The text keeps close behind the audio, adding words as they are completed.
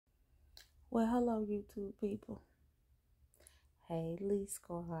Well, hello, YouTube people. Hey, Lee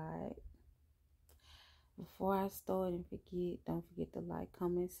Squad. Before I start and forget, don't forget to like,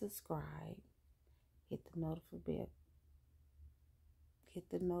 comment, subscribe. Hit the notification bell. Hit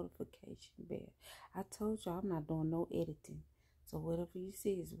the notification bell. I told y'all I'm not doing no editing. So whatever you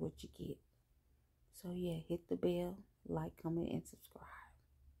see is what you get. So yeah, hit the bell, like, comment, and subscribe.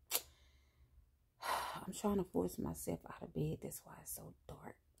 I'm trying to force myself out of bed. That's why it's so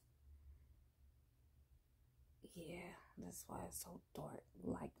dark. Yeah, that's why it's so dark.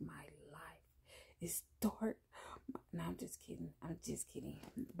 Like my life. It's dark. No, I'm just kidding. I'm just kidding.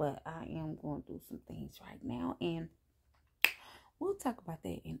 But I am going through some things right now. And we'll talk about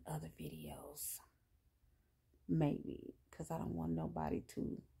that in other videos. Maybe. Because I don't want nobody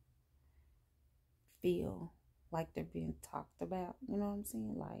to feel like they're being talked about. You know what I'm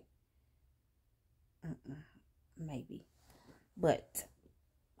saying? Like, maybe. But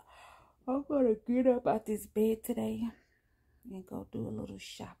I'm going to get up out this bed today and go do a little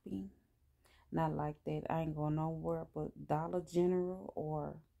shopping. Not like that. I ain't going nowhere but Dollar General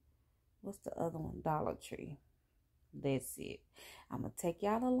or what's the other one? Dollar Tree. That's it. I'm going to take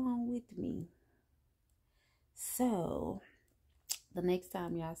y'all along with me. So, the next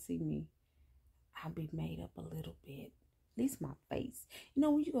time y'all see me, I'll be made up a little bit. At least my face. You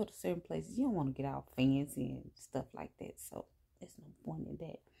know, when you go to certain places, you don't want to get all fancy and stuff like that. So, there's no point in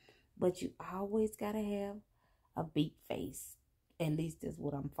that. But you always got to have a beat face. At least that's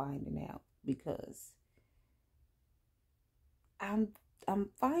what I'm finding out. Because I'm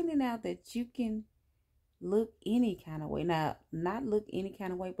finding out that you can look any kind of way. Now, not look any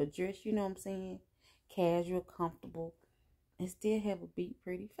kind of way, but dress, you know what I'm saying? Casual, comfortable, and still have a beat,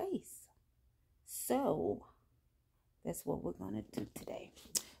 pretty face. So, that's what we're going to do today.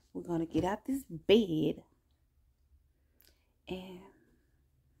 We're going to get out this bed and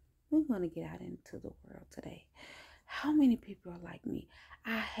we're going to get out into the world today. How many people are like me?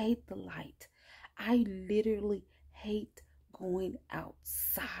 I hate the light. I literally hate going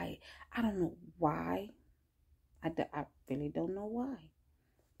outside. I don't know why. I really don't know why.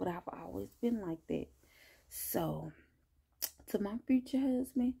 But I've always been like that. So, to my future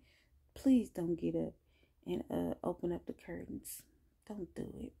husband, please don't get up and open up the curtains. Don't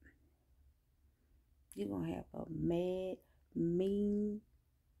do it. You're going to have a mad, mean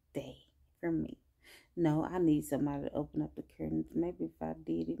day from me. No, I need somebody to open up the curtains. Maybe if I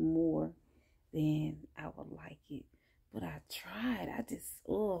did it more, then I would like it. But I tried.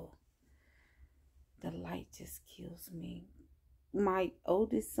 The light just kills me. My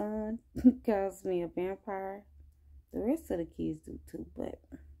oldest son calls me a vampire. The rest of the kids do too. But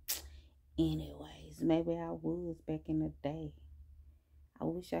anyways, maybe I was back in the day. I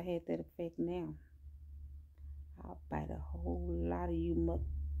wish I had that effect now. I'll bite a whole lot of you muck.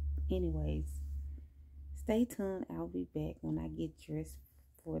 Anyways, stay tuned. I'll be back when I get dressed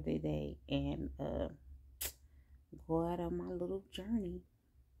for the day and go out on my little journey.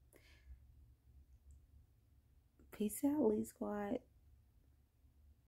 Peace out, Lee Squad.